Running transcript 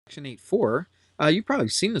Section 8.4, you've probably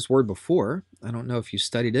seen this word before. I don't know if you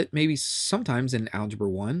studied it. Maybe sometimes in Algebra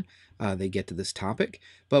 1 they get to this topic,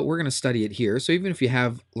 but we're going to study it here. So even if you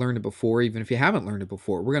have learned it before, even if you haven't learned it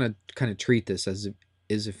before, we're going to kind of treat this as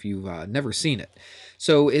if you've never seen it.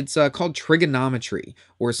 So it's called trigonometry,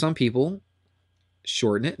 or some people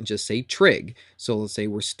shorten it and just say trig. So let's say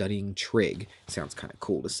we're studying trig. Sounds kind of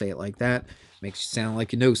cool to say it like that. Makes you sound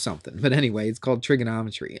like you know something. But anyway, it's called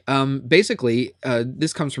trigonometry. Basically,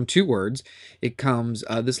 this comes from two words. It comes,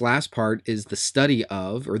 this last part is the study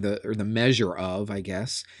of, or the measure of, I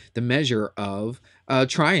guess, the measure of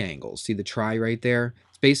triangles. See the tri right there?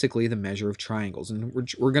 It's basically the measure of triangles. And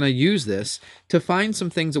we're going to use this to find some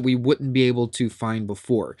things that we wouldn't be able to find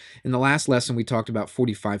before. In the last lesson, we talked about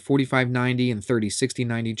 45, 45, 90, and 30, 60,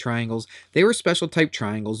 90 triangles. They were special type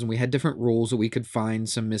triangles, and we had different rules that we could find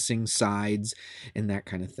some missing sides and that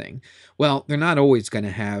kind of thing. Well, they're not always going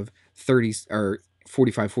to have 30 or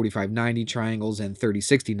 45, 45, 90 triangles and 30,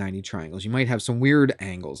 60, 90 triangles. You might have some weird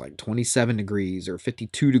angles like 27 degrees or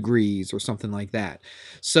 52 degrees or something like that.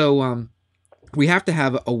 So, we have to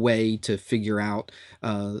have a way to figure out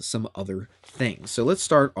some other things. So let's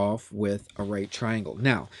start off with a right triangle.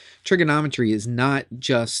 Now, trigonometry is not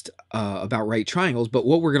just about right triangles, but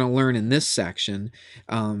what we're going to learn in this section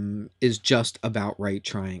is just about right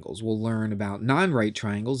triangles. We'll learn about non-right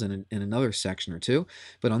triangles in another section or two,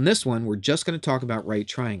 but on this one, we're just going to talk about right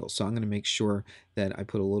triangles. So I'm going to make sure that I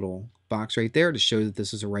put a little box right there to show that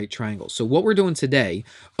this is a right triangle. So what we're doing today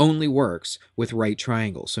only works with right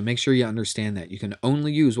triangles. So make sure you understand that. You can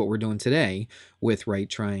only use what we're doing today with right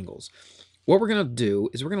triangles. What we're going to do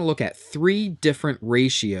is we're going to look at three different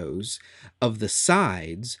ratios of the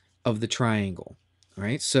sides of the triangle. All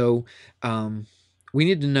right, so we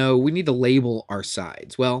need to label our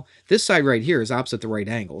sides. Well, this side right here is opposite the right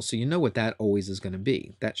angle, so you know what that always is going to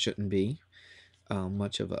be. That shouldn't be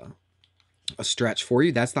much of a stretch for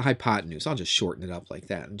you. That's the hypotenuse. I'll just shorten it up like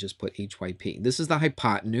that and just put HYP. This is the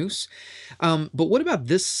hypotenuse. But what about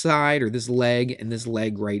this side or this leg and this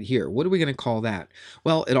leg right here? What are we going to call that?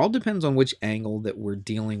 Well, it all depends on which angle that we're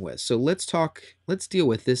dealing with. So let's deal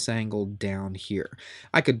with this angle down here.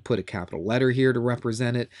 I could put a capital letter here to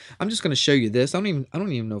represent it. I'm just going to show you this. I don't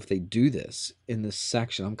even know if they do this in this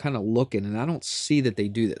section. I'm kind of looking and I don't see that they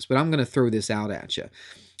do this, but I'm going to throw this out at you.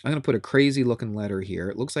 I'm going to put a crazy looking letter here.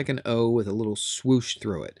 It looks like an O with a little swoosh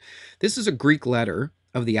through it. This is a Greek letter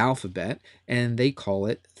of the alphabet, and they call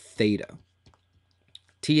it theta.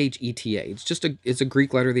 Theta. It's a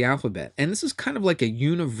Greek letter of the alphabet. And this is kind of like a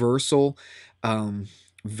universal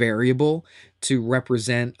variable to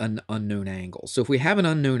represent an unknown angle. So if we have an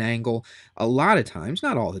unknown angle, a lot of times,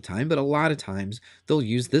 not all the time, but a lot of times, they'll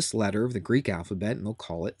use this letter of the Greek alphabet and they'll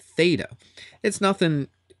call it theta. It's nothing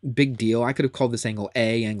big deal. I could have called this angle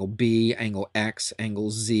A, angle B, angle X, angle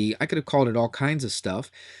Z. I could have called it all kinds of stuff.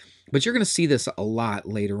 But you're going to see this a lot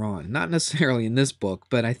later on. Not necessarily in this book,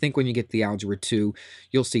 but I think when you get to the Algebra 2,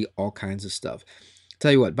 you'll see all kinds of stuff.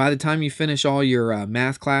 Tell you what, by the time you finish all your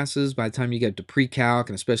math classes, by the time you get to pre-calc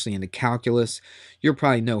and especially into calculus, you'll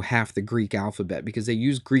probably know half the Greek alphabet because they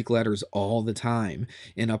use Greek letters all the time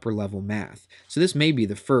in upper level math. So this may be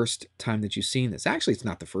the first time that you've seen this. Actually, it's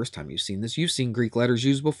not the first time you've seen this. You've seen Greek letters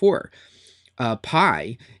used before.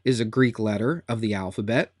 Pi is a Greek letter of the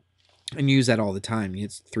alphabet. And use that all the time.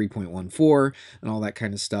 It's 3.14 and all that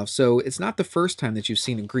kind of stuff. So it's not the first time that you've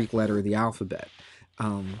seen a Greek letter of the alphabet.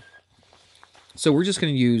 So we're just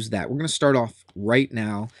going to use that. We're going to start off right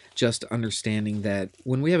now just understanding that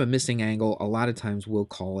when we have a missing angle, a lot of times we'll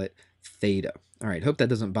call it theta. All right, hope that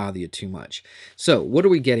doesn't bother you too much. So what are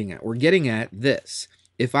we getting at? We're getting at this.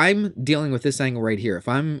 If I'm dealing with this angle right here, if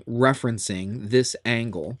I'm referencing this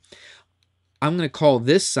angle, I'm going to call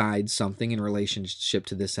this side something in relationship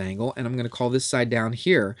to this angle, and I'm going to call this side down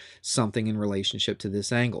here something in relationship to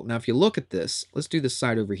this angle. Now, if you look at this, let's do this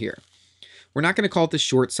side over here. We're not going to call it the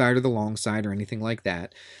short side or the long side or anything like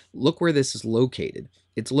that. Look where this is located.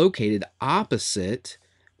 It's located opposite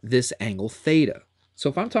this angle theta. So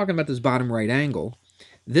if I'm talking about this bottom right angle,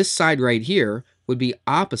 this side right here would be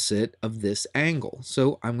opposite of this angle.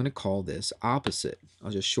 So I'm going to call this opposite.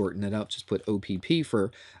 I'll just shorten it up, just put OPP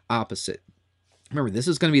for opposite. Remember, this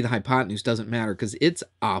is going to be the hypotenuse, doesn't matter because it's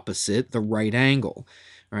opposite the right angle,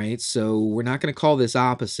 right? So we're not going to call this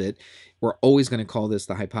opposite. We're always going to call this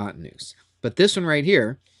the hypotenuse. But this one right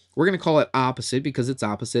here, we're going to call it opposite because it's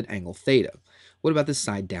opposite angle theta. What about this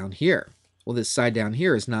side down here? Well, this side down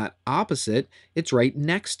here is not opposite. It's right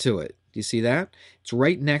next to it. Do you see that? It's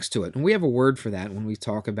right next to it. And we have a word for that when we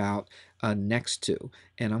talk about next to.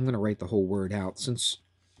 And I'm going to write the whole word out since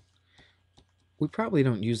we probably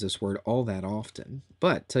don't use this word all that often,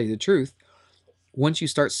 but tell you the truth, once you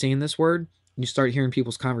start seeing this word, you start hearing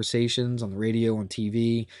people's conversations on the radio, on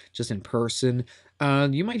TV, just in person,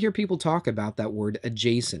 you might hear people talk about that word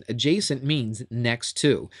adjacent. Adjacent means next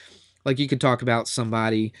to. Like you could talk about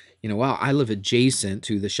somebody, well, I live adjacent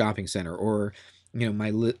to the shopping center, or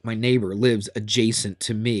my neighbor lives adjacent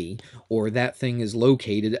to me, or that thing is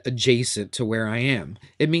located adjacent to where I am.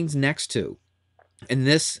 It means next to. And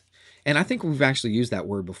this, and I think we've actually used that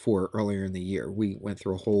word before earlier in the year. We went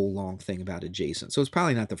through a whole long thing about adjacent. So it's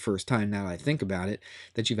probably not the first time, now that I think about it,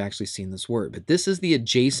 that you've actually seen this word. But this is the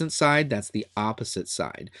adjacent side, that's the opposite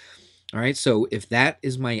side. All right, so if that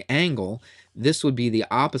is my angle, this would be the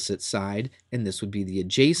opposite side, and this would be the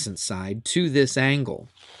adjacent side to this angle.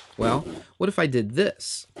 Well, what if I did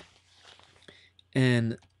this?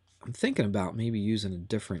 And I'm thinking about maybe using a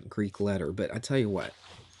different Greek letter, but I tell you what,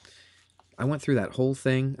 I went through that whole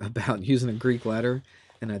thing about using a Greek letter,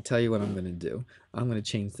 and I tell you what I'm going to do. I'm going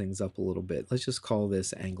to change things up a little bit. Let's just call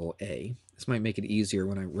this angle A. This might make it easier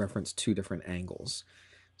when I reference two different angles.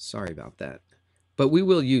 Sorry about that. But we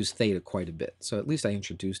will use theta quite a bit, so at least I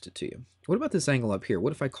introduced it to you. What about this angle up here?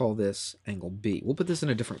 What if I call this angle B? We'll put this in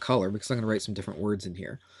a different color because I'm going to write some different words in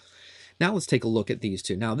here. Now let's take a look at these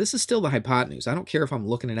two. Now this is still the hypotenuse. I don't care if I'm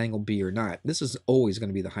looking at angle B or not. This is always going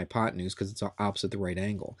to be the hypotenuse because it's opposite the right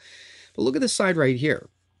angle. But look at this side right here.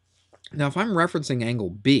 Now if I'm referencing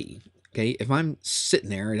angle B, okay, if I'm sitting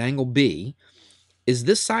there at angle B, is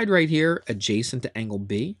this side right here adjacent to angle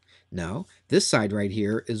B? No. This side right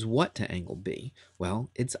here is what to angle B? Well,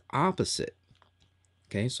 it's opposite.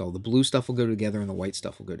 Okay, so the blue stuff will go together and the white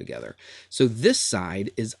stuff will go together. So this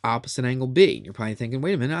side is opposite angle B. You're probably thinking,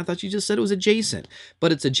 wait a minute, I thought you just said it was adjacent.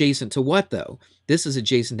 But it's adjacent to what, though? This is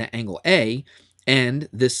adjacent to angle A, and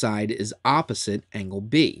this side is opposite angle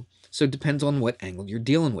B. So it depends on what angle you're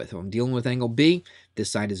dealing with. If I'm dealing with angle B,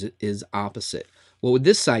 this side is opposite. What would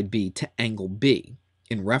this side be to angle B?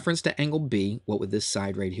 In reference to angle B, what would this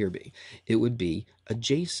side right here be? It would be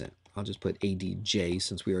adjacent. I'll just put ADJ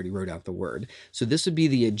since we already wrote out the word. So this would be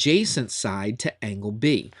the adjacent side to angle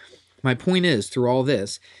B. My point is, through all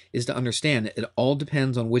this, is to understand that it all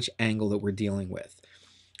depends on which angle that we're dealing with.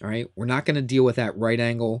 All right, we're not going to deal with that right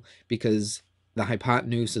angle because the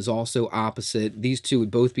hypotenuse is also opposite. These two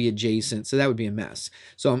would both be adjacent, so that would be a mess.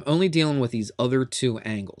 So I'm only dealing with these other two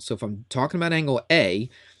angles. So if I'm talking about angle A,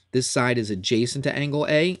 this side is adjacent to angle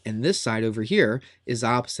A, and this side over here is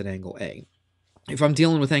opposite angle A. If I'm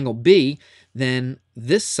dealing with angle B, then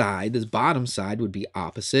this side, this bottom side, would be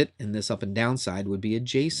opposite, and this up and down side would be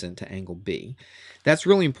adjacent to angle B. That's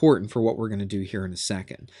really important for what we're going to do here in a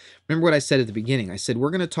second. Remember what I said at the beginning. I said we're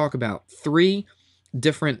going to talk about three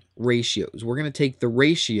different ratios. We're going to take the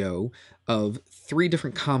ratio of three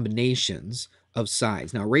different combinations of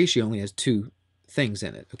sides. Now, ratio only has two things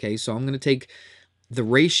in it, okay? So I'm going to take the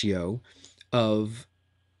ratio of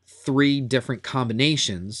three different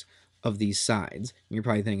combinations of these sides. And you're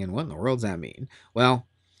probably thinking, what in the world does that mean? Well,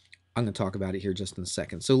 I'm going to talk about it here just in a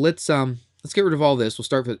second. So let's get rid of all this. We'll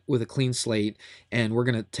start with a clean slate, and we're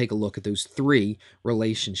going to take a look at those three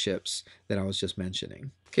relationships that I was just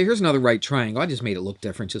mentioning. Okay, here's another right triangle. I just made it look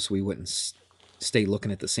different just so we wouldn't stay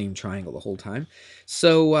looking at the same triangle the whole time.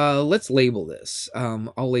 So let's label this.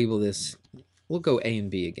 I'll label this, we'll go A and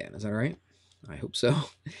B again. Is that all right? I hope so.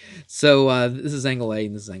 So this is angle A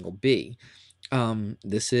and this is angle B.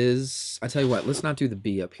 This is, I tell you what, let's not do the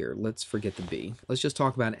B up here. Let's forget the B. Let's just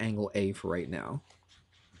talk about angle A for right now.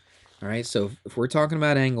 All right, so if we're talking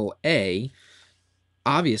about angle A,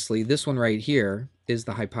 obviously this one right here is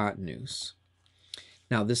the hypotenuse.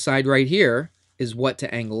 Now this side right here is what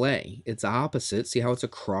to angle A? It's opposite. See how it's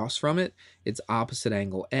across from it? It's opposite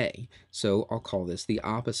angle A. So I'll call this the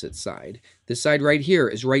opposite side. This side right here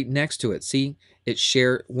is right next to it. See, it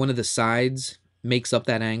one of the sides makes up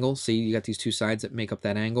that angle. See, you got these two sides that make up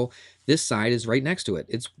that angle. This side is right next to it.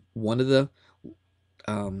 It's one of the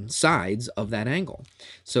sides of that angle.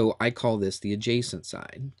 So I call this the adjacent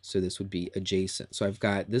side. So this would be adjacent. So I've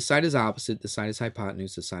got this side is opposite, this side is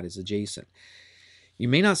hypotenuse, this side is adjacent. You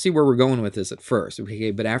may not see where we're going with this at first, okay,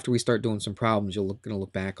 but after we start doing some problems, you're going to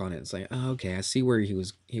look back on it and say, oh, okay, I see where he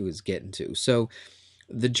was getting to. So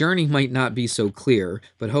the journey might not be so clear,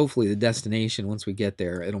 but hopefully the destination, once we get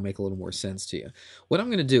there, it'll make a little more sense to you. What I'm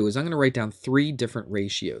going to do is I'm going to write down three different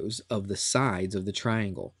ratios of the sides of the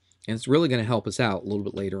triangle, and it's really going to help us out a little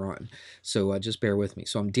bit later on. So just bear with me.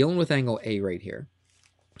 So I'm dealing with angle A right here.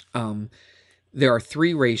 There are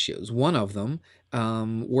three ratios. One of them,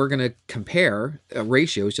 we're going to compare. A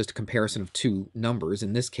ratio is just a comparison of two numbers.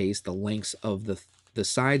 In this case, the lengths of the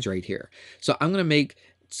sides right here. So I'm going to make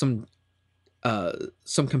some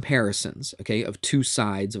some comparisons, okay, of two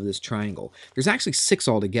sides of this triangle. There's actually 6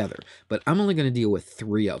 altogether, but I'm only going to deal with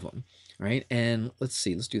 3 of them. All right, and let's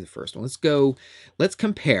see, let's do the first one. Let's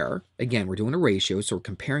compare. Again, we're doing a ratio, so we're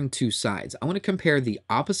comparing two sides. I want to compare the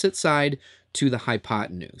opposite side to the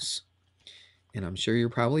hypotenuse. And I'm sure you're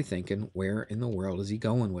probably thinking, where in the world is he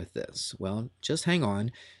going with this? Well, just hang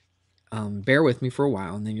on. Bear with me for a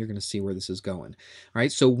while, and then you're going to see where this is going. All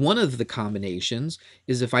right, so one of the combinations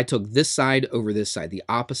is if I took this side over this side, the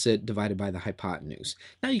opposite divided by the hypotenuse.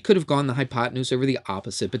 Now, you could have gone the hypotenuse over the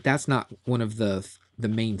opposite, but that's not one of the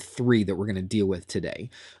main 3 that we're going to deal with today.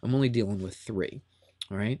 I'm only dealing with 3.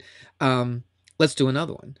 All right, let's do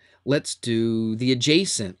another one. Let's do the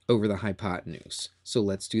adjacent over the hypotenuse. So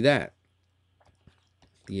let's do that.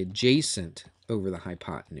 The adjacent over the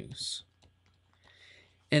hypotenuse.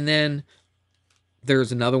 And then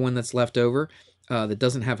there's another one that's left over that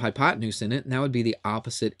doesn't have hypotenuse in it, and that would be the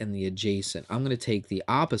opposite and the adjacent. I'm going to take the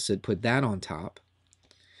opposite, put that on top,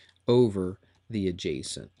 over the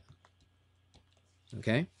adjacent.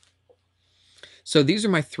 Okay? So these are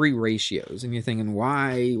my 3 ratios, and you're thinking,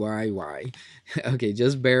 why? Okay,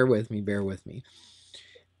 just bear with me.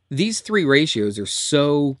 These 3 ratios are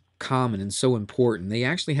so common and so important. They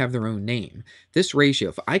actually have their own name. This ratio,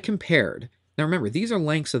 if I compared... Now remember, these are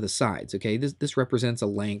lengths of the sides, okay? This represents a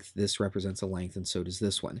length, this represents a length, and so does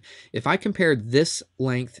this one. If I compared this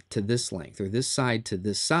length to this length, or this side to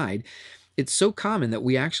this side, it's so common that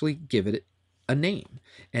we actually give it a name.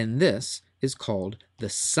 And this is called the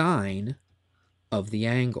sine of the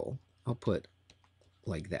angle. I'll put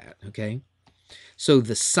like that, okay? So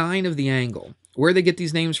the sine of the angle. Where they get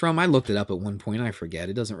these names from, I looked it up at one point. I forget.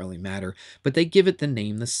 It doesn't really matter. But they give it the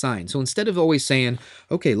name, the sine. So instead of always saying,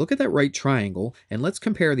 okay, look at that right triangle, and let's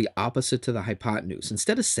compare the opposite to the hypotenuse.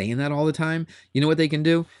 Instead of saying that all the time, you know what they can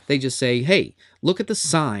do? They just say, hey, look at the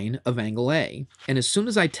sine of angle A. And as soon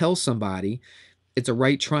as I tell somebody it's a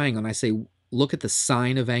right triangle, and I say, look at the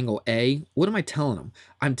sine of angle A, what am I telling them?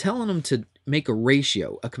 I'm telling them to make a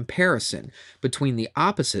ratio, a comparison between the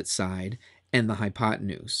opposite side and the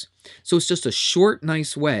hypotenuse. So it's just a short,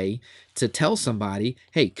 nice way to tell somebody,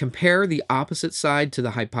 hey, compare the opposite side to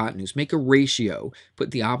the hypotenuse. Make a ratio.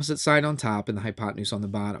 Put the opposite side on top and the hypotenuse on the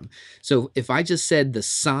bottom. So if I just said the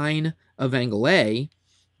sine of angle A,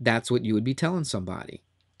 that's what you would be telling somebody.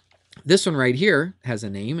 This one right here has a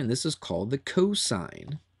name, and this is called the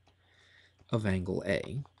cosine of angle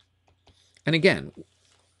A. And again,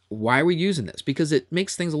 why are we using this? Because it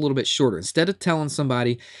makes things a little bit shorter. Instead of telling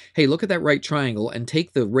somebody, hey, look at that right triangle and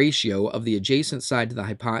take the ratio of the adjacent side to the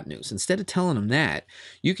hypotenuse. Instead of telling them that,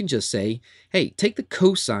 you can just say, hey, take the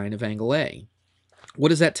cosine of angle A. What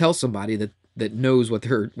does that tell somebody that knows what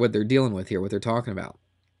they're dealing with here, what they're talking about?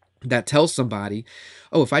 That tells somebody,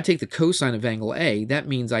 oh, if I take the cosine of angle A, that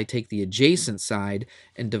means I take the adjacent side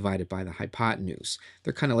and divide it by the hypotenuse.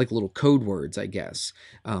 They're kind of like little code words, I guess,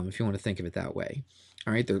 if you want to think of it that way.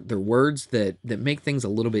 All right, they're words that make things a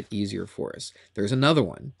little bit easier for us. There's another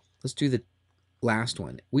one. Let's do the last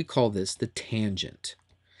one. We call this the tangent.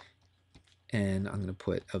 And I'm going to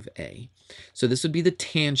put of A. So this would be the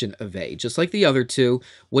tangent of A. Just like the other two,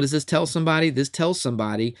 what does this tell somebody? This tells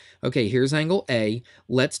somebody, okay, here's angle A.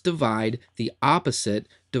 Let's divide the opposite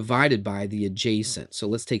divided by the adjacent. So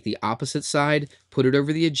let's take the opposite side, put it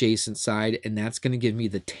over the adjacent side, and that's going to give me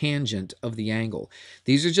the tangent of the angle.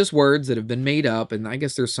 These are just words that have been made up, and I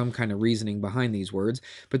guess there's some kind of reasoning behind these words,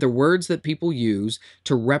 but they're words that people use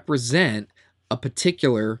to represent a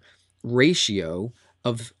particular ratio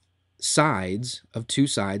of sides, of two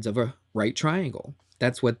sides of a right triangle.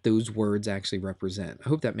 That's what those words actually represent. I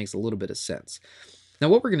hope that makes a little bit of sense. Now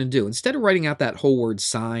what we're going to do, instead of writing out that whole word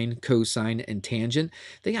sine, cosine, and tangent,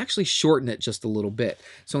 they actually shorten it just a little bit.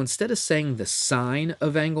 So instead of saying the sine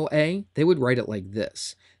of angle A, they would write it like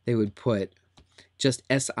this. They would put just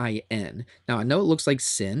S-I-N. Now I know it looks like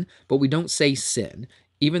sin, but we don't say sin.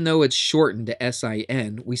 Even though it's shortened to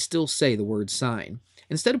S-I-N, we still say the word sine.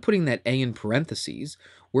 Instead of putting that A in parentheses,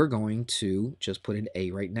 we're going to just put an A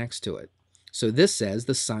right next to it. So this says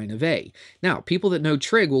the sine of A. Now, people that know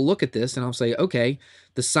trig will look at this and I'll say, okay,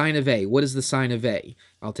 the sine of A. What is the sine of A?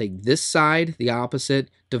 I'll take this side, the opposite,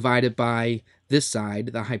 divide it by this side,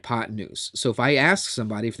 the hypotenuse. So if I ask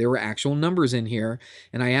somebody, if there were actual numbers in here,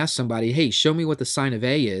 and I ask somebody, hey, show me what the sine of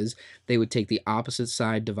A is, they would take the opposite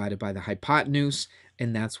side divided by the hypotenuse,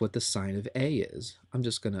 and that's what the sine of A is. I'm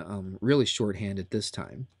just going to really shorthand it this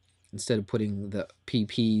time. Instead of putting the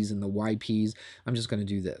PP's and the YP's, I'm just going to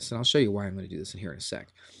do this. And I'll show you why I'm going to do this in here in a sec.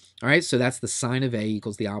 All right, so that's the sine of A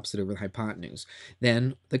equals the opposite over the hypotenuse.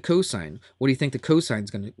 Then the cosine. What do you think the cosine is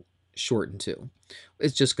going to shorten to?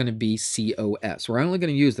 It's just going to be COS. We're only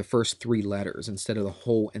going to use the first 3 letters instead of the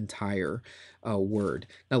whole entire word.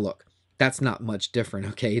 Now look, that's not much different,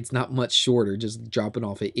 okay? It's not much shorter, just dropping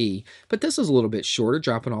off an E. But this is a little bit shorter,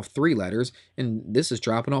 dropping off 3 letters, and this is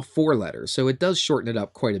dropping off 4 letters. So it does shorten it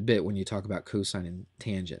up quite a bit when you talk about cosine and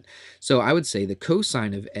tangent. So I would say the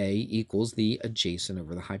cosine of A equals the adjacent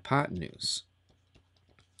over the hypotenuse.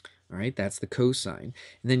 All right, that's the cosine.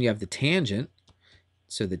 And then you have the tangent.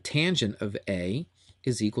 So the tangent of A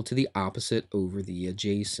is equal to the opposite over the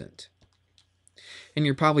adjacent. And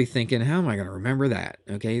you're probably thinking, how am I going to remember that?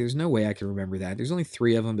 Okay, there's no way I can remember that. There's only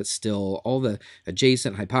 3 of them, but still all the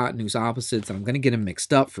adjacent, hypotenuse, opposites, and I'm going to get them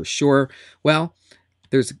mixed up for sure. Well,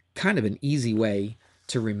 there's kind of an easy way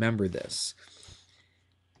to remember this.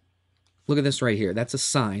 Look at this right here. That's a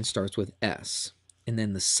sine, starts with S. And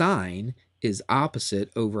then the sine is opposite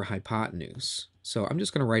over hypotenuse. So I'm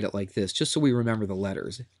just going to write it like this, just so we remember the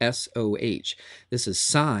letters. SOH. This is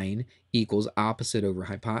sine equals opposite over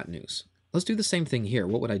hypotenuse. Let's do the same thing here.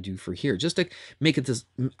 What would I do for here? Just to make it this,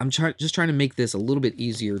 I'm just trying to make this a little bit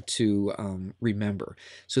easier to remember.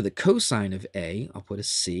 So the cosine of A, I'll put a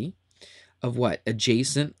C, of what?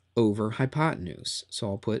 Adjacent over hypotenuse. So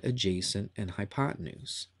I'll put adjacent and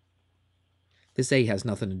hypotenuse. This A has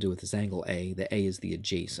nothing to do with this angle A. The A is the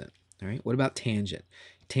adjacent. All right. What about tangent?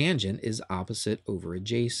 Tangent is opposite over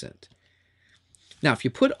adjacent. Now, if you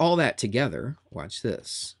put all that together, watch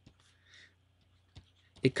this.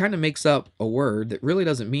 It kind of makes up a word that really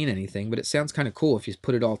doesn't mean anything, but it sounds kind of cool if you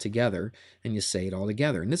put it all together and you say it all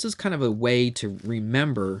together. And this is kind of a way to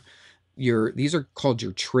remember these are called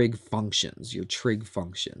your trig functions,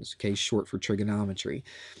 okay, short for trigonometry.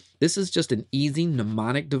 This is just an easy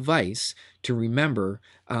mnemonic device to remember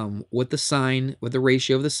what the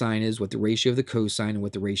ratio of the sine is, what the ratio of the cosine, and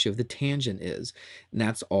what the ratio of the tangent is. And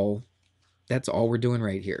that's all we're doing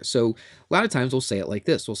right here. So a lot of times we'll say it like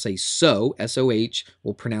this. We'll say so, S-O-H.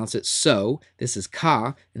 We'll pronounce it so. This is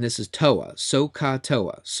ka, and this is toa.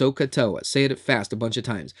 So-ka-toa, so-ka-toa. Say it fast a bunch of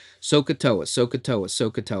times. So-ka-toa, so-ka-toa,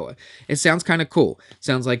 so-ka-toa. It sounds kind of cool.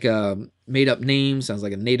 Sounds like a made-up name. Sounds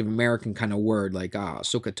like a Native American kind of word, like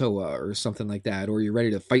so-ka-toa or something like that. Or you're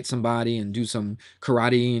ready to fight somebody and do some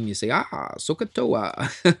karate, and you say, so-ka-toa.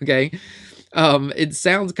 Okay? It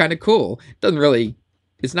sounds kind of cool.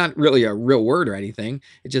 It's not really a real word or anything.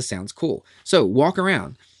 It just sounds cool. So walk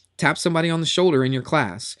around, tap somebody on the shoulder in your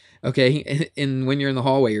class, okay, and when you're in the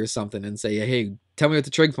hallway or something, and say, hey, tell me what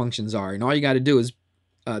the trig functions are. And all you got to do is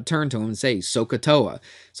turn to them and say SOHCAHTOA.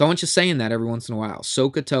 So I want you saying that every once in a while.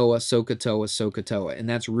 SOHCAHTOA, SOHCAHTOA, SOHCAHTOA. And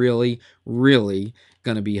that's really, really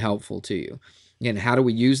going to be helpful to you. Again, how do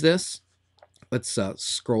we use this? Let's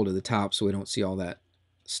scroll to the top so we don't see all that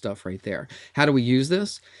stuff right there. How do we use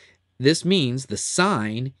this? This means the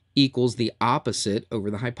sine equals the opposite over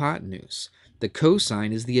the hypotenuse. The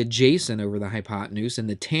cosine is the adjacent over the hypotenuse, and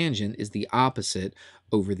the tangent is the opposite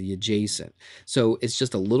over the adjacent. So it's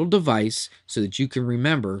just a little device so that you can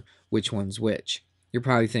remember which one's which. You're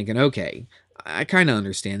probably thinking, okay, I kind of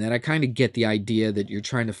understand that. I kind of get the idea that you're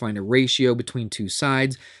trying to find a ratio between two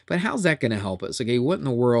sides, but how's that going to help us? Okay, what in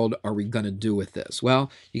the world are we going to do with this?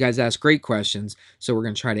 Well, you guys ask great questions, so we're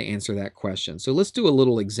going to try to answer that question. So let's do a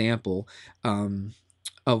little example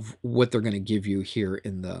of what they're going to give you here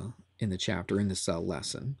in the chapter, in this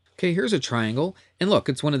lesson. Okay, here's a triangle, and look,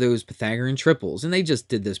 it's one of those Pythagorean triples, and they just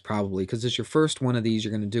did this probably because it's your first one of these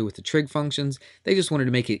you're going to do with the trig functions. They just wanted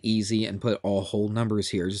to make it easy and put all whole numbers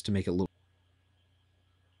here just to make it a little.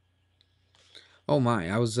 Oh my,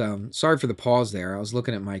 I was sorry for the pause there. I was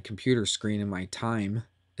looking at my computer screen and my time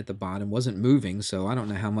at the bottom wasn't moving, so I don't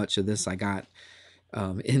know how much of this I got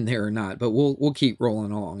in there or not, but we'll keep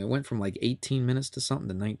rolling along. It went from like 18 minutes to something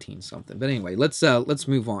to 19 something. But anyway, let's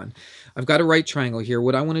move on. I've got a right triangle here.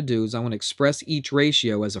 What I want to do is I want to express each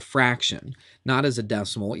ratio as a fraction, not as a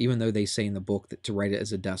decimal, even though they say in the book that to write it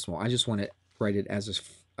as a decimal. I just want to write it as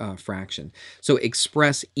a fraction. So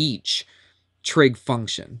express each trig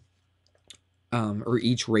function. Or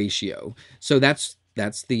each ratio. So that's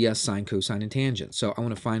the sine, cosine, and tangent. So I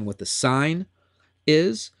want to find what the sine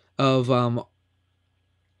is of,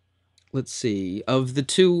 let's see, of the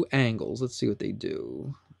two angles. Let's see what they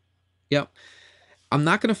do. Yep. I'm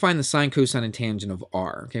not going to find the sine, cosine, and tangent of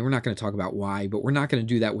R. Okay, we're not going to talk about Y, but we're not going to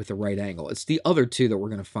do that with the right angle. It's the other two that we're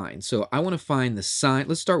going to find. So I want to find the sine.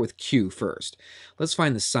 Let's start with Q first. Let's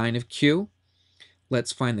find the sine of Q.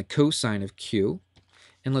 Let's find the cosine of Q.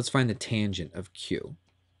 And let's find the tangent of Q.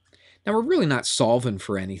 Now, we're really not solving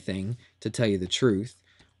for anything, to tell you the truth.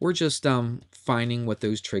 We're just finding what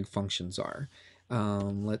those trig functions are.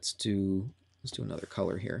 Let's do another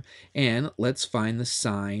color here. And let's find the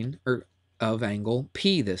sine, or of angle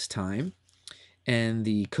P this time, and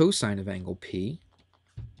the cosine of angle P,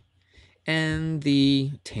 and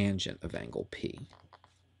the tangent of angle P.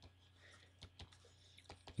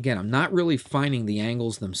 Again, I'm not really finding the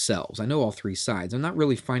angles themselves. I know all three sides. I'm not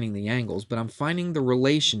really finding the angles, but I'm finding the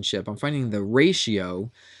relationship. I'm finding the ratio,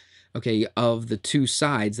 okay, of the two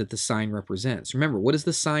sides that the sine represents. Remember, what does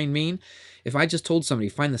the sine mean? If I just told somebody,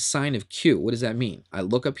 find the sine of Q, what does that mean? I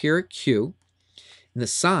look up here at Q, and the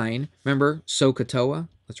sine, remember, SOHCAHTOA?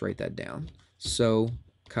 Let's write that down.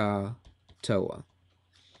 SOHCAHTOA.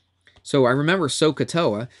 So I remember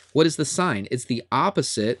SOHCAHTOA. What is the sine? It's the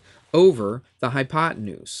opposite over the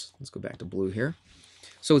hypotenuse. Let's go back to blue here.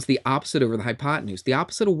 So it's the opposite over the hypotenuse. The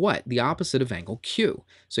opposite of what? The opposite of angle Q.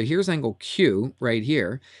 So here's angle Q right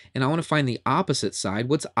here, and I want to find the opposite side.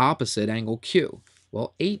 What's opposite angle Q?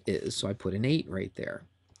 Well, 8 is, so I put an 8 right there.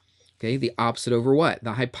 Okay, the opposite over what?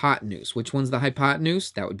 The hypotenuse. Which one's the hypotenuse?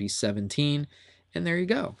 That would be 17, and there you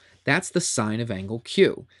go. That's the sine of angle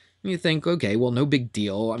Q. And you think, okay, well, no big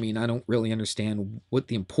deal. I mean, I don't really understand what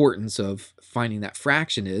the importance of finding that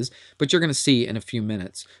fraction is, but you're going to see in a few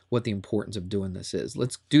minutes what the importance of doing this is.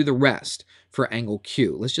 Let's do the rest for angle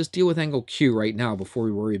Q. Let's just deal with angle Q right now before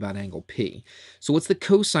we worry about angle P. So what's the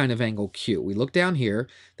cosine of angle Q? We look down here.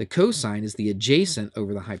 The cosine is the adjacent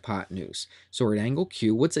over the hypotenuse. So we're at angle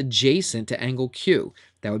Q. What's adjacent to angle Q?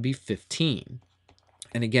 That would be 15.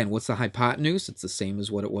 And again, what's the hypotenuse? It's the same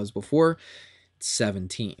as what it was before.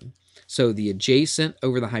 17. So the adjacent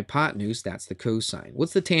over the hypotenuse, that's the cosine.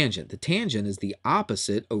 What's the tangent? The tangent is the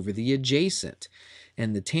opposite over the adjacent.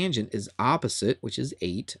 And the tangent is opposite, which is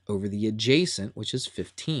 8, over the adjacent, which is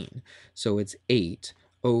 15. So it's 8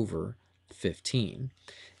 over 15.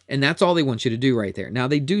 And that's all they want you to do right there. Now,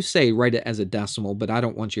 they do say write it as a decimal, but I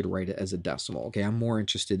don't want you to write it as a decimal. Okay, I'm more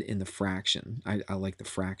interested in the fraction. I like the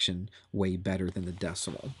fraction way better than the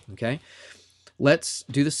decimal. Okay. Let's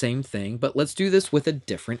do the same thing, but let's do this with a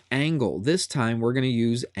different angle. This time we're going to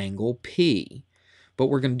use angle P, but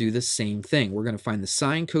we're going to do the same thing. We're going to find the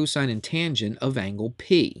sine, cosine, and tangent of angle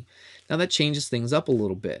P. Now that changes things up a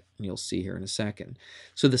little bit, and you'll see here in a second.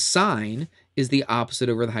 So the sine is the opposite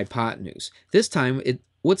over the hypotenuse. This time,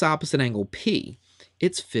 what's opposite angle P?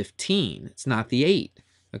 It's 15. It's not the 8.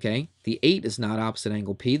 Okay, the 8 is not opposite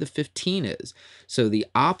angle P. The 15 is. So the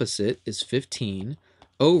opposite is 15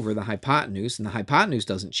 over the hypotenuse, and the hypotenuse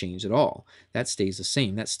doesn't change at all. That stays the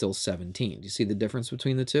same. That's still 17. Do you see the difference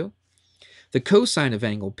between the two? The cosine of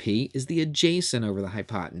angle P is the adjacent over the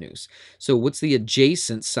hypotenuse. So what's the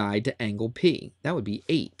adjacent side to angle P? That would be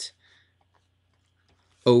 8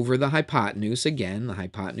 over the hypotenuse. Again, the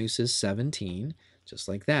hypotenuse is 17, just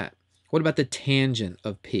like that. What about the tangent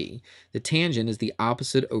of P? The tangent is the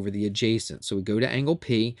opposite over the adjacent. So we go to angle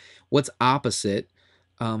P. What's opposite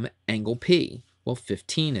angle P? Well,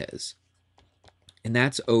 15 is. And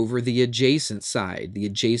that's over the adjacent side, the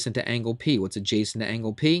adjacent to angle P. What's adjacent to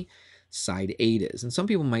angle P? Side 8 is. And some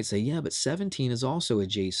people might say, yeah, but 17 is also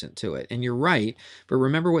adjacent to it. And you're right, but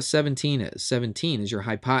remember what 17 is. 17 is your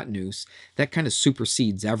hypotenuse. That kind of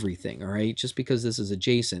supersedes everything, all right? Just because this is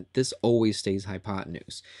adjacent, this always stays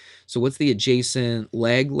hypotenuse. So what's the adjacent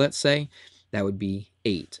leg, let's say? That would be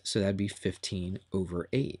 8. So that'd be 15 over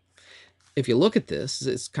 8. If you look at this,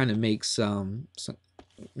 it kind of makes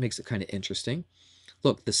it kind of interesting.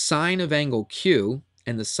 Look, the sine of angle Q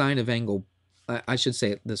and the sine of angle, I should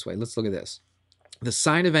say it this way. Let's look at this. The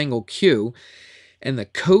sine of angle Q and the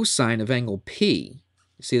cosine of angle P.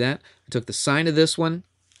 You see that? I took the sine of this one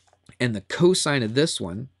and the cosine of this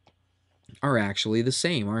one are actually the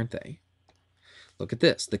same, aren't they? Look at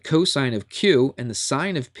this. The cosine of Q and the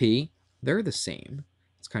sine of P, they're the same.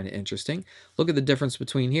 Kind of interesting. Look at the difference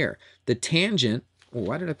between here. The tangent,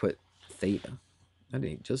 why did I put theta? I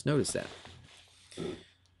didn't just notice that.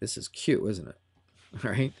 This is Q, isn't it? All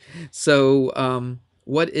right. So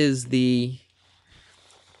what's the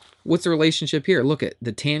relationship here? Look at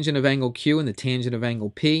the tangent of angle Q and the tangent of angle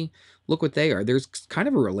P. Look what they are. There's kind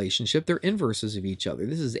of a relationship. They're inverses of each other.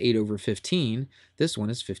 This is 8 over 15. This one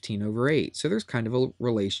is 15 over 8. So there's kind of a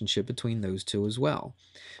relationship between those two as well.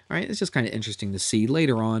 All right, it's just kind of interesting to see.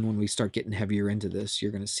 Later on, when we start getting heavier into this,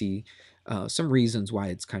 you're going to see some reasons why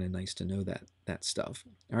it's kind of nice to know that stuff.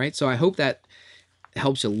 All right, so I hope that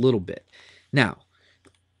helps you a little bit. Now,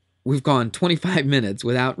 we've gone 25 minutes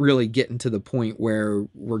without really getting to the point where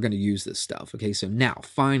we're going to use this stuff. Okay, so now,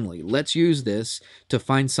 finally, let's use this to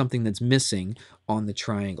find something that's missing on the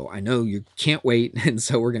triangle. I know you can't wait, and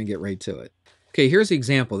so we're going to get right to it. Okay, here's the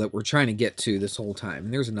example that we're trying to get to this whole time.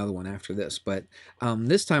 And there's another one after this, but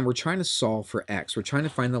this time we're trying to solve for x. We're trying to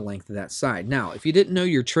find the length of that side. Now, if you didn't know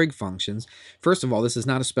your trig functions, first of all, this is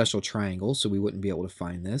not a special triangle, so we wouldn't be able to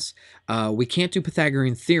find this. We can't do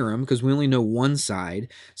Pythagorean theorem because we only know one side.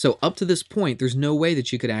 So up to this point, there's no way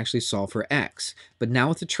that you could actually solve for x. But now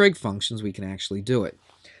with the trig functions, we can actually do it.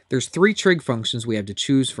 There's three trig functions we have to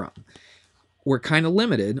choose from. We're kind of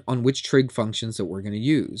limited on which trig functions that we're going to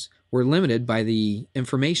use. We're limited by the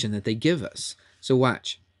information that they give us. So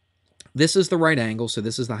watch. This is the right angle, so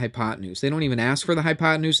this is the hypotenuse. They don't even ask for the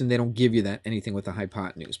hypotenuse, and they don't give you that anything with the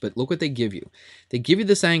hypotenuse. But look what they give you. They give you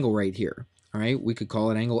this angle right here. All right, we could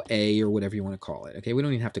call it angle A or whatever you want to call it. Okay, we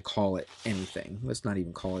don't even have to call it anything. Let's not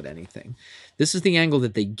even call it anything. This is the angle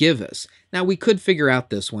that they give us. Now, we could figure out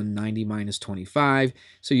this one, 90 minus 25.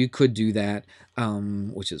 So you could do that,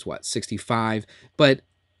 which is what, 65. But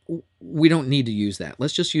we don't need to use that.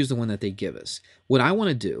 Let's just use the one that they give us. What I want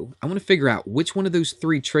to do, I want to figure out which one of those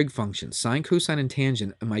three trig functions, sine, cosine, and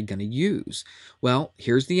tangent, am I going to use? Well,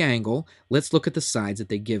 here's the angle. Let's look at the sides that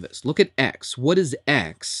they give us. Look at x. What is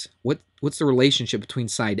x? What's the relationship between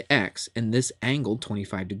side x and this angle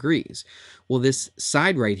 25 degrees? Well, this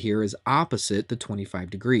side right here is opposite the 25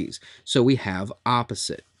 degrees. So we have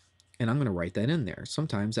opposite. And I'm going to write that in there.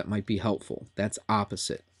 Sometimes that might be helpful. That's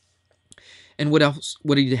opposite. And what else?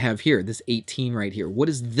 What do you have here? This 18 right here. What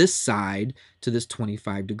is this side to this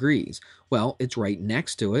 25 degrees? Well, it's right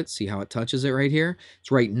next to it. See how it touches it right here?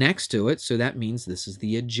 It's right next to it, so that means this is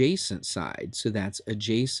the adjacent side. So that's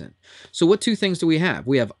adjacent. So what two things do we have?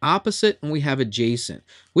 We have opposite and we have adjacent.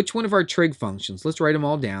 Which one of our trig functions? Let's write them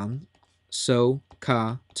all down. So,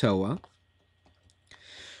 ka, toa.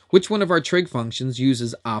 Which one of our trig functions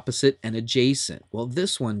uses opposite and adjacent? Well,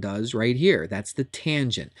 this one does right here. That's the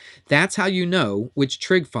tangent. That's how you know which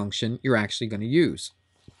trig function you're actually going to use.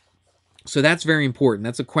 So that's very important.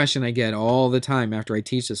 That's a question I get all the time after I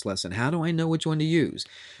teach this lesson. How do I know which one to use?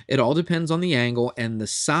 It all depends on the angle and the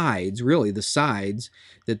sides, really the sides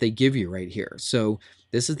that they give you right here. So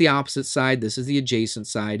this is the opposite side. This is the adjacent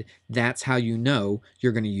side. That's how you know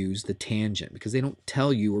you're going to use the tangent, because they don't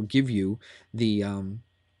tell you or give you the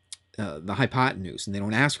hypotenuse, and they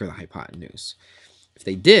don't ask for the hypotenuse. If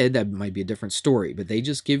they did, that might be a different story, but they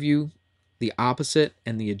just give you the opposite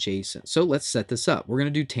and the adjacent. So let's set this up. We're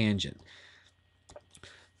going to do tangent.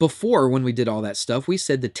 Before, when we did all that stuff, we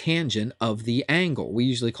said the tangent of the angle. We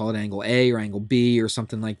usually call it angle A or angle B or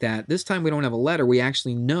something like that. This time we don't have a letter. We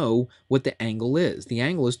actually know what the angle is. The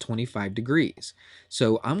angle is 25 degrees.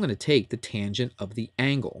 So I'm going to take the tangent of the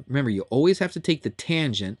angle. Remember, you always have to take the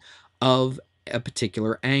tangent of a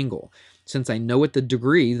particular angle. Since I know what the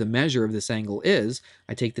degree, the measure of this angle is,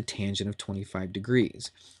 I take the tangent of 25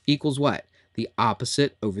 degrees. Equals what? The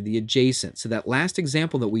opposite over the adjacent. So that last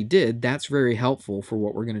example that we did, that's very helpful for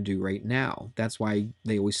what we're going to do right now. That's why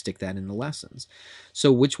they always stick that in the lessons.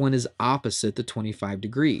 So which one is opposite the 25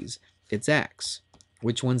 degrees? It's x.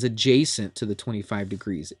 Which one's adjacent to the 25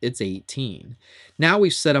 degrees? It's 18. Now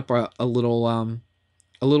we've set up a little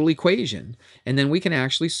equation, and then we can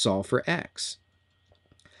actually solve for x.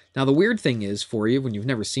 Now, the weird thing is for you, when you've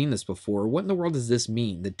never seen this before, what in the world does this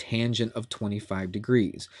mean, the tangent of 25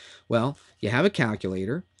 degrees? Well, you have a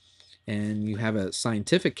calculator, and you have a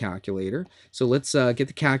scientific calculator. So let's get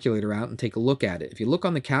the calculator out and take a look at it. If you look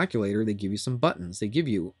on the calculator, they give you some buttons. They give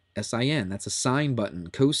you SIN, that's a sine button,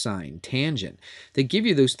 cosine, tangent. They give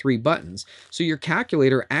you those three buttons. So your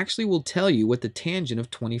calculator actually will tell you what the tangent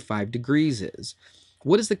of 25 degrees is.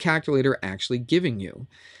 What is the calculator actually giving you?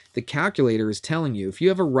 The calculator is telling you, if you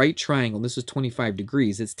have a right triangle, this is 25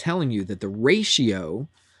 degrees, it's telling you that the ratio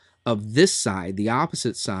of this side, the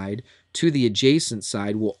opposite side, to the adjacent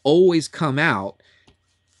side will always come out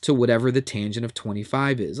to whatever the tangent of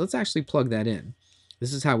 25 is. Let's actually plug that in.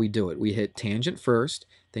 This is how we do it. We hit tangent first,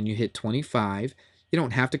 then you hit 25. You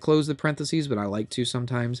don't have to close the parentheses, but I like to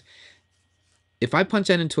sometimes. If I punch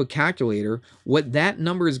that into a calculator, what that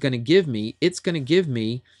number is going to give me, it's going to give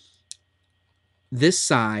me this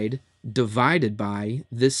side divided by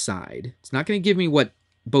this side. It's not going to give me what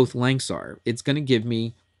both lengths are. It's going to give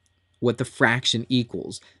me what the fraction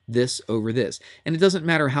equals, this over this. And it doesn't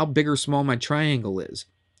matter how big or small my triangle is.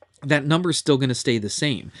 That number is still going to stay the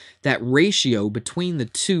same. That ratio between the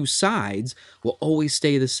two sides will always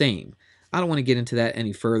stay the same. I don't want to get into that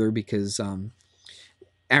any further because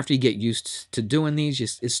after you get used to doing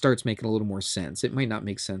these, it starts making a little more sense. It might not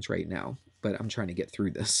make sense right now, but I'm trying to get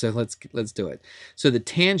through this, so let's do it. So the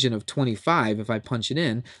tangent of 25, if I punch it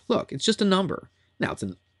in, look, it's just a number. Now,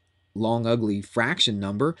 long, ugly fraction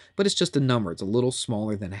number, but it's just a number. It's a little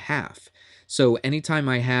smaller than a half. So anytime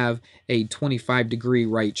I have a 25-degree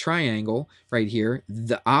right triangle right here,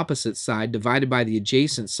 the opposite side divided by the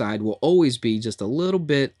adjacent side will always be just a little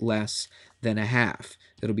bit less than a half.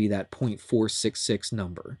 It'll be that 0.466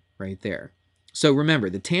 number right there. So remember,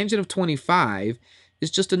 the tangent of 25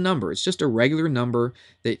 is just a number. It's just a regular number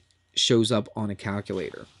that shows up on a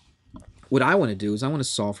calculator. What I want to do is I want to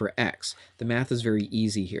solve for x. The math is very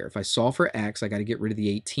easy here. If I solve for x, I got to get rid of the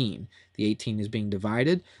 18. The 18 is being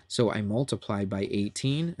divided, so I multiply by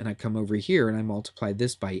 18, and I come over here and I multiply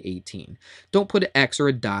this by 18. Don't put an x or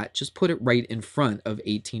a dot, just put it right in front of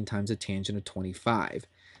 18 times the tangent of 25.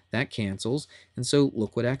 That cancels, and so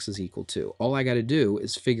look what x is equal to. All I got to do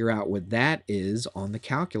is figure out what that is on the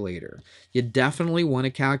calculator. You definitely want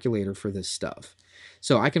a calculator for this stuff.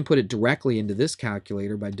 So I can put it directly into this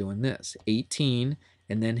calculator by doing this. 18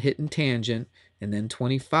 and then hitting tangent and then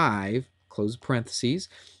 25, close parentheses.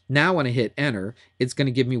 Now when I hit enter, it's going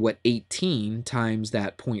to give me what 18 times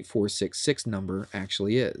that 0.466 number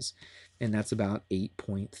actually is. And that's about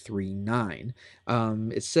 8.39.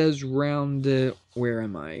 It says round, where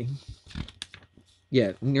am I?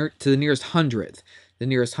 Yeah, to the nearest hundredth. The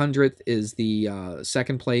nearest hundredth is the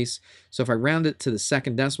second place. So if I round it to the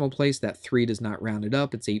second decimal place, that 3 does not round it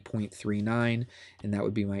up. It's 8.39, and that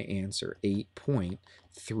would be my answer,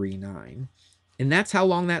 8.39. And that's how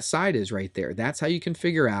long that side is right there. That's how you can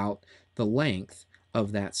figure out the length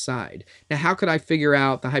of that side. Now, how could I figure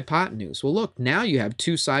out the hypotenuse? Well, look, now you have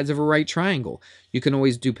two sides of a right triangle. You can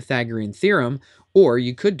always do Pythagorean theorem, or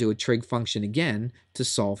you could do a trig function again to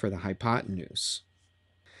solve for the hypotenuse.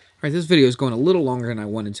 All right, this video is going a little longer than I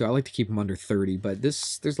wanted to. I like to keep them under 30, but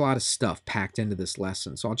there's a lot of stuff packed into this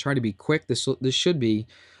lesson, so I'll try to be quick. This should be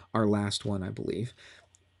our last one, I believe.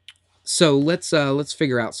 So let's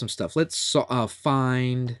figure out some stuff. Let's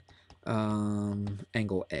find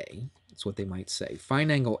angle A. That's what they might say.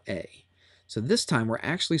 Find angle A. So this time we're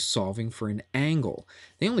actually solving for an angle.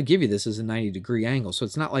 They only give you this as a 90-degree angle, so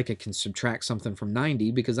it's not like I can subtract something from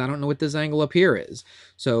 90 because I don't know what this angle up here is.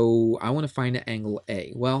 So I want to find an angle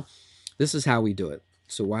A. Well, this is how we do it.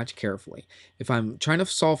 So watch carefully. If I'm trying to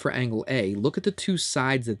solve for angle A, look at the two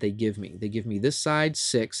sides that they give me. They give me this side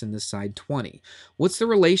 6 and this side 20. What's the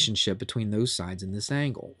relationship between those sides and this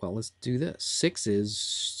angle? Well, let's do this. 6 is,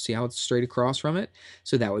 see how it's straight across from it?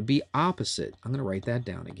 So that would be opposite. I'm going to write that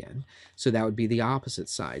down again. So that would be the opposite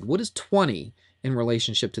side. What is 20 in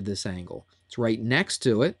relationship to this angle? It's right next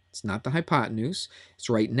to it. It's not the hypotenuse. It's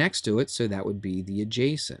right next to it, so that would be the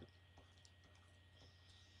adjacent.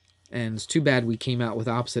 And it's too bad we came out with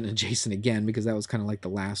opposite and adjacent again because that was kind of like the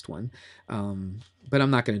last one. But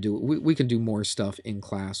I'm not going to do it. We can do more stuff in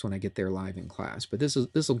class when I get there live in class. But this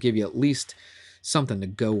will give you at least something to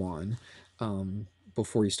go on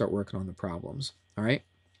before you start working on the problems. All right.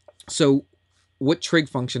 So what trig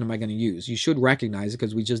function am I going to use? You should recognize it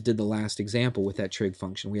because we just did the last example with that trig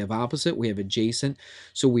function. We have opposite, we have adjacent,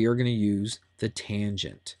 so we are going to use the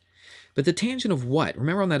tangent. But the tangent of what?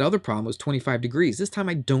 Remember on that other problem was 25 degrees. This time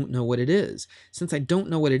I don't know what it is. Since I don't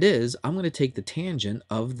know what it is, I'm going to take the tangent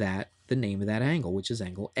of the name of that angle, which is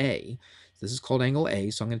angle A. This is called angle A,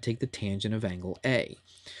 so I'm going to take the tangent of angle A.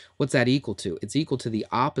 What's that equal to? It's equal to the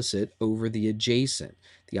opposite over the adjacent.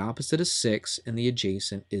 The opposite is 6, and the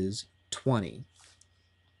adjacent is 20.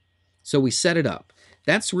 So we set it up.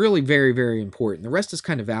 That's really very, very important. The rest is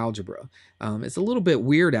kind of algebra. It's a little bit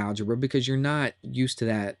weird algebra because you're not used to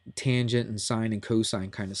that tangent and sine and cosine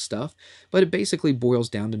kind of stuff, but it basically boils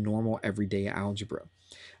down to normal everyday algebra.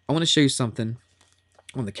 I want to show you something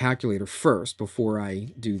on the calculator first before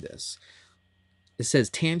I do this. It says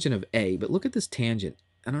tangent of A, but look at this tangent.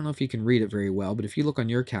 I don't know if you can read it very well, but if you look on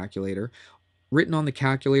your calculator, written on the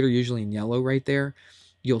calculator, usually in yellow right there,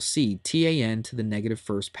 you'll see tan to the negative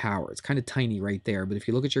first power. It's kind of tiny right there, but if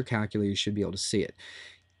you look at your calculator, you should be able to see it.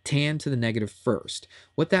 Tan to the negative first.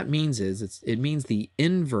 What that means is it means the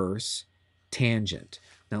inverse tangent.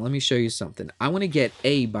 Now let me show you something. I want to get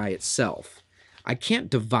A by itself. I can't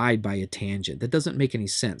divide by a tangent. That doesn't make any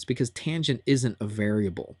sense because tangent isn't a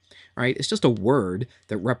variable. All right? It's just a word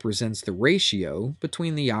that represents the ratio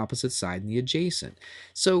between the opposite side and the adjacent.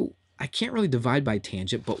 So I can't really divide by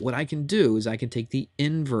tangent, but what I can do is I can take the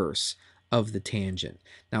inverse of the tangent.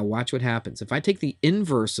 Now watch what happens. If I take the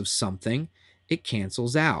inverse of something, it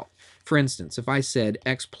cancels out. For instance, if I said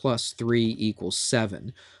x plus 3 equals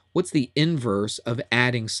 7, what's the inverse of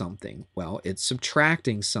adding something? Well, it's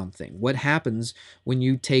subtracting something. What happens when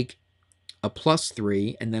you take a plus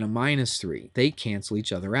 3 and then a minus 3? They cancel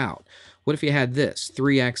each other out. What if you had this,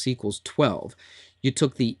 3x equals 12? You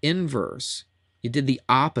took the inverse. You did the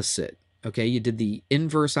opposite Okay, you did the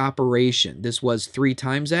inverse operation. This was 3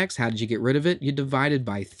 times x. How did you get rid of it? You divided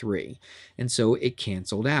by 3. And so it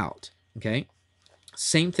canceled out. Okay,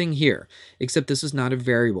 same thing here, except this is not a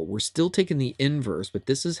variable. We're still taking the inverse, but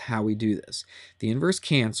this is how we do this. The inverse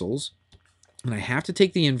cancels, and I have to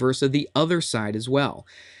take the inverse of the other side as well.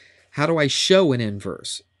 How do I show an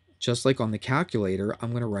inverse? Just like on the calculator,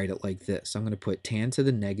 I'm going to write it like this. I'm going to put tan to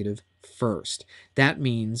the negative first. That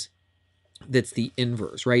means that's the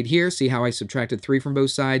inverse. Right here, see how I subtracted 3 from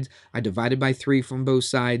both sides? I divided by 3 from both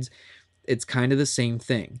sides. It's kind of the same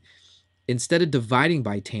thing. Instead of dividing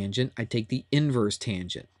by tangent, I take the inverse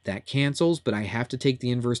tangent. That cancels, but I have to take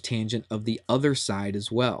the inverse tangent of the other side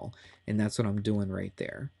as well. And that's what I'm doing right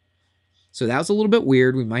there. So that was a little bit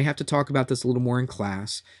weird. We might have to talk about this a little more in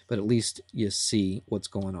class, but at least you see what's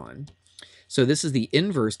going on. So this is the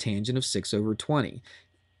inverse tangent of 6 over 20.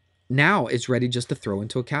 Now it's ready just to throw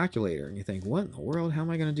into a calculator. And you think, what in the world? How am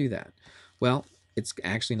I going to do that? Well, it's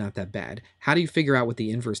actually not that bad. How do you figure out what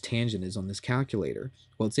the inverse tangent is on this calculator?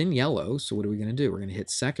 Well, it's in yellow, so what are we going to do? We're going to hit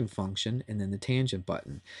second function and then the tangent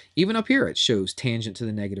button. Even up here, it shows tangent to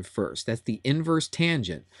the negative first. That's the inverse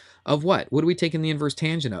tangent of what? What are we taking the inverse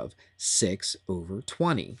tangent of? 6 over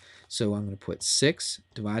 20. So I'm going to put 6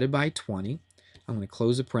 divided by 20. I'm going to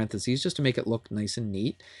close the parentheses just to make it look nice and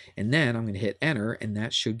neat. And then I'm going to hit enter, and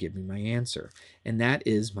that should give me my answer. And that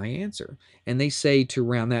is my answer. And they say to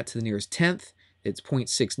round that to the nearest tenth, it's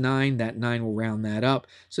 0.69. That 9 will round that up.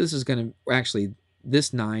 So this is going to actually,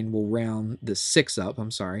 this 9 will round the 6 up, I'm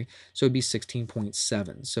sorry. So it'd be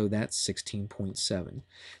 16.7. So that's 16.7.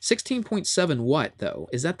 16.7 what, though?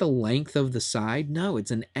 Is that the length of the side? No, it's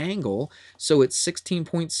an angle. So it's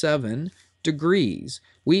 16.7 degrees.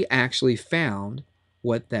 We actually found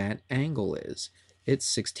what that angle is.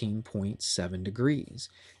 It's 16.7 degrees.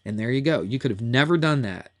 And there you go. You could have never done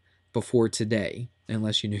that before today,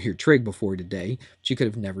 unless you knew your trig before today, but you could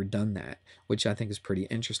have never done that, which I think is pretty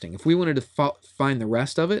interesting. If we wanted to find the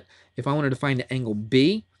rest of it, if I wanted to find angle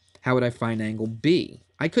B, how would I find angle B?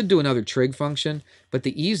 I could do another trig function, but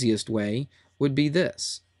the easiest way would be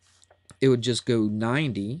this. It would just go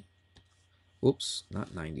 90, whoops,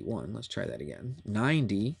 not 91, let's try that again,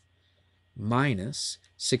 90 minus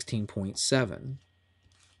 16.7,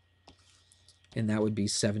 and that would be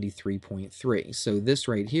 73.3. So this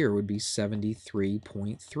right here would be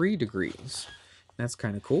 73.3 degrees. That's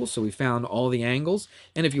kind of cool. So we found all the angles.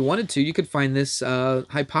 And if you wanted to, you could find this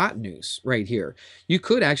hypotenuse right here. You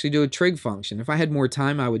could actually do a trig function. If I had more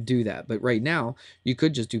time, I would do that. But right now, you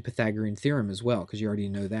could just do Pythagorean theorem as well, because you already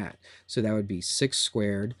know that. So that would be 6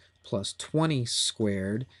 squared plus 20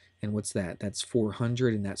 squared. And what's that? That's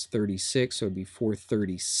 400, and that's 36. So it would be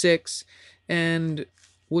 436. And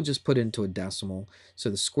we'll just put into a decimal. So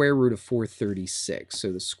the square root of 436.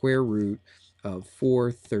 So the square root of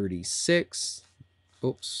 436,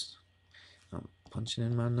 oops, I'm punching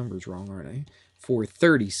in my numbers wrong, aren't I?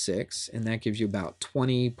 436, and that gives you about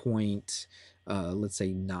 20 point, let's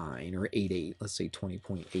say 9 or 88. Let's say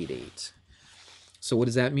 20.88. So what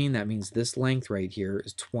does that mean? That means this length right here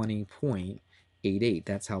is 20.88.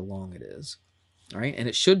 That's how long it is. All right, and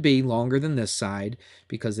it should be longer than this side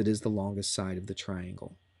because it is the longest side of the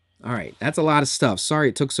triangle. All right, that's a lot of stuff. Sorry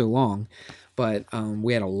it took so long, but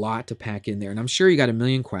we had a lot to pack in there. And I'm sure you got a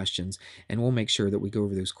million questions, and we'll make sure that we go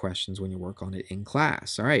over those questions when you work on it in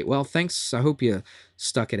class. All right, well, thanks. I hope you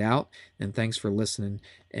stuck it out, and thanks for listening,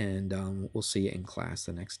 and we'll see you in class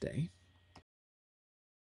the next day.